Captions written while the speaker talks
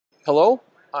Hello,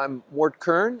 I'm Mort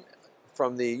Kern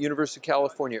from the University of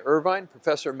California, Irvine,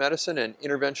 professor of medicine and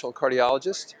interventional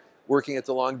cardiologist, working at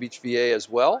the Long Beach VA as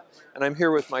well. And I'm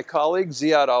here with my colleague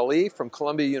Ziad Ali from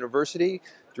Columbia University,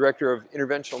 director of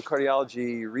interventional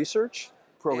cardiology research,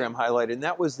 program highlighted, and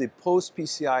that was the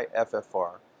post-PCI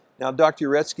FFR. Now, Dr.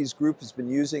 Uretsky's group has been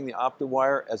using the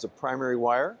OptoWire as a primary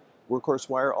wire, workhorse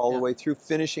wire, all the way through,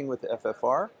 finishing with the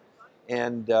FFR.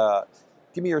 And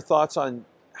give me your thoughts on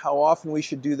how often we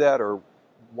should do that or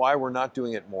why we're not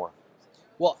doing it more.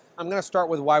 Well, I'm going to start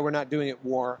with why we're not doing it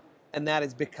more, and that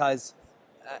is because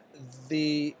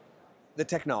the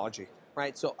technology,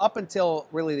 right? So up until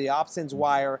really the OpSens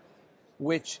wire,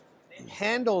 which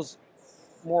handles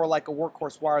more like a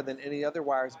workhorse wire than any other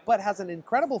wires, but has an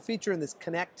incredible feature in this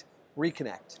connect,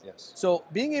 reconnect. Yes. So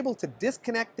being able to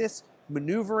disconnect this,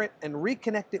 maneuver it, and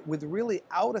reconnect it with really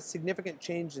out a significant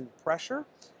change in pressure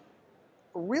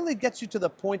really gets you to the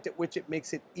point at which it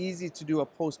makes it easy to do a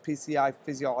post-PCI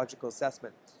physiological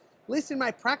assessment. At least in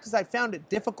my practice, I found it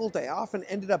difficult. I often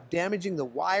ended up damaging the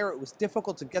wire. It was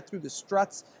difficult to get through the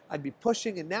struts. I'd be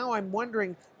pushing, and now I'm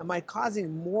wondering, am I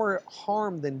causing more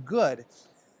harm than good?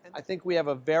 And I think we have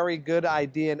a very good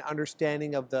idea and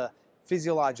understanding of the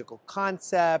physiological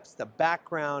concepts, the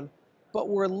background, but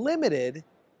we're limited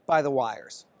by the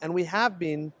wires, and we have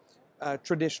been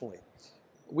traditionally.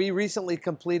 We recently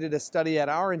completed a study at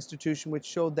our institution which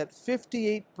showed that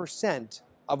 58%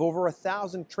 of over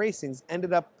 1,000 tracings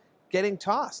ended up getting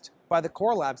tossed by the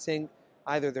core lab, saying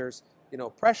either there's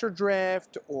pressure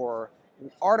drift or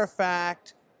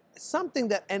artifact, something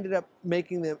that ended up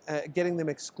making them getting them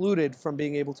excluded from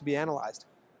being able to be analyzed.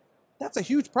 That's a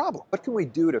huge problem. What can we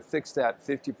do to fix that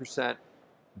 50%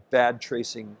 bad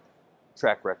tracing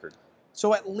track record?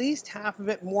 So at least half of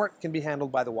it more can be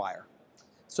handled by the wire.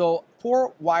 So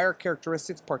poor wire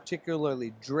characteristics,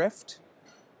 particularly drift,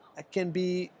 can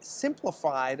be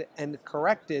simplified and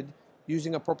corrected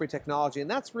using appropriate technology.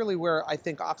 And that's really where I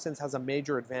think OpSens has a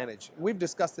major advantage. We've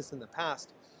discussed this in the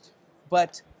past.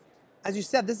 But as you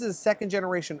said, this is a second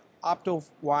generation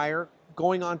OptoWire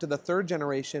going on to the third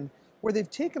generation, where they've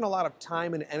taken a lot of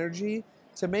time and energy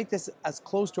to make this as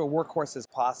close to a workhorse as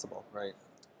possible. Right.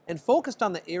 And focused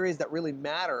on the areas that really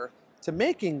matter to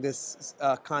making this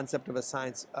concept of a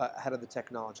science ahead of the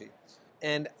technology.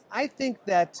 And I think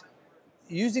that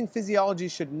using physiology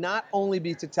should not only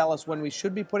be to tell us when we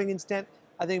should be putting in stent,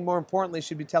 I think more importantly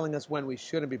should be telling us when we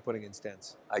shouldn't be putting in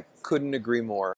stents. I couldn't agree more.